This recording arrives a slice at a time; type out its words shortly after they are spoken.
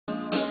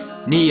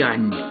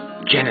Neon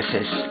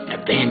Genesis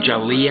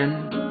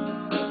Evangelion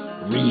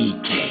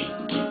Retake.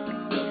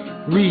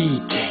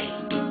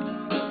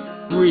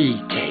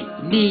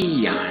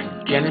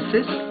 Neon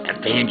Genesis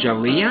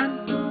Evangelion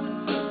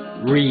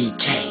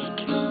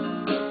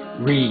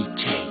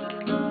Retake.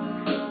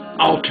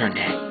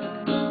 Alternate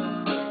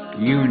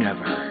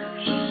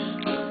universe.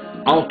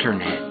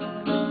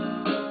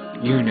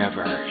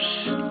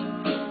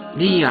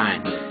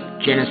 Neon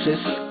Genesis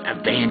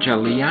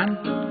Evangelion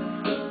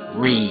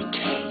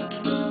Retake.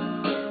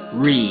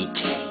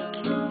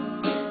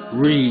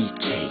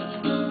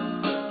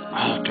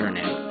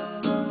 Alternate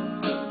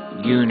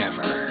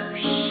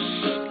universe.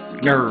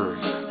 Nerve.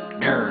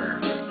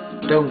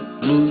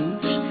 Don't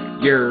lose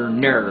your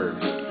nerve.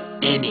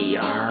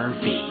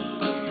 NERV.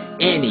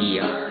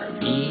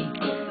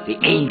 The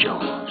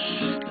angels.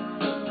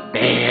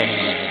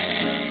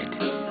 Bad.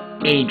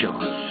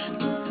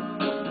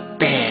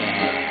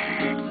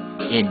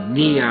 In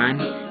Neon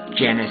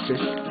Genesis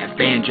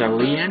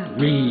Evangelion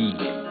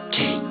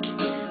Retake.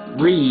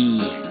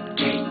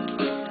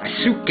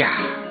 Asuka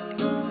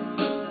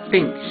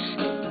thinks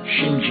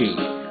Shinji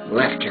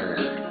left her.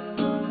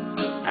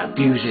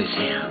 Abuses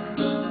him.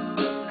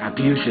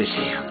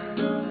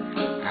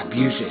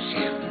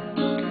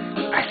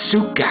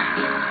 Asuka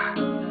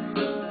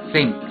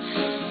thinks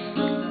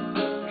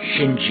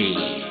Shinji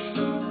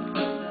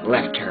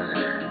left her.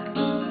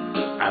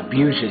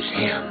 Abuses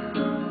him.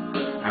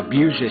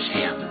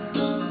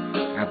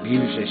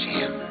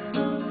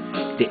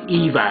 The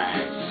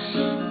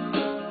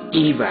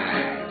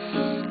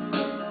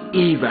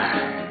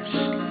Evas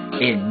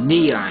in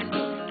Neon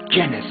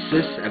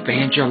Genesis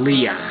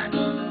Evangelion.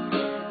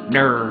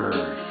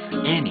 Nerve.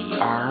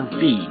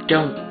 NERV.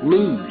 Don't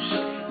lose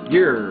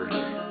your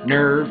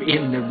nerve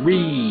in the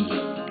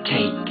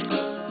retake.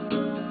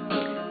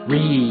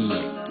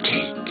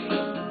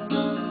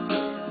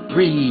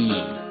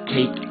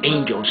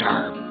 Angels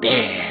are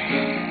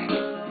bad.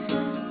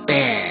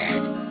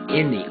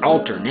 In the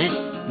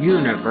alternate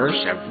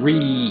universe of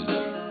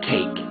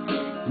retake.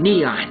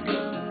 Neon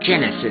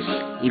Genesis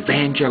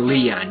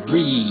Evangelion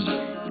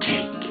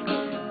Retake.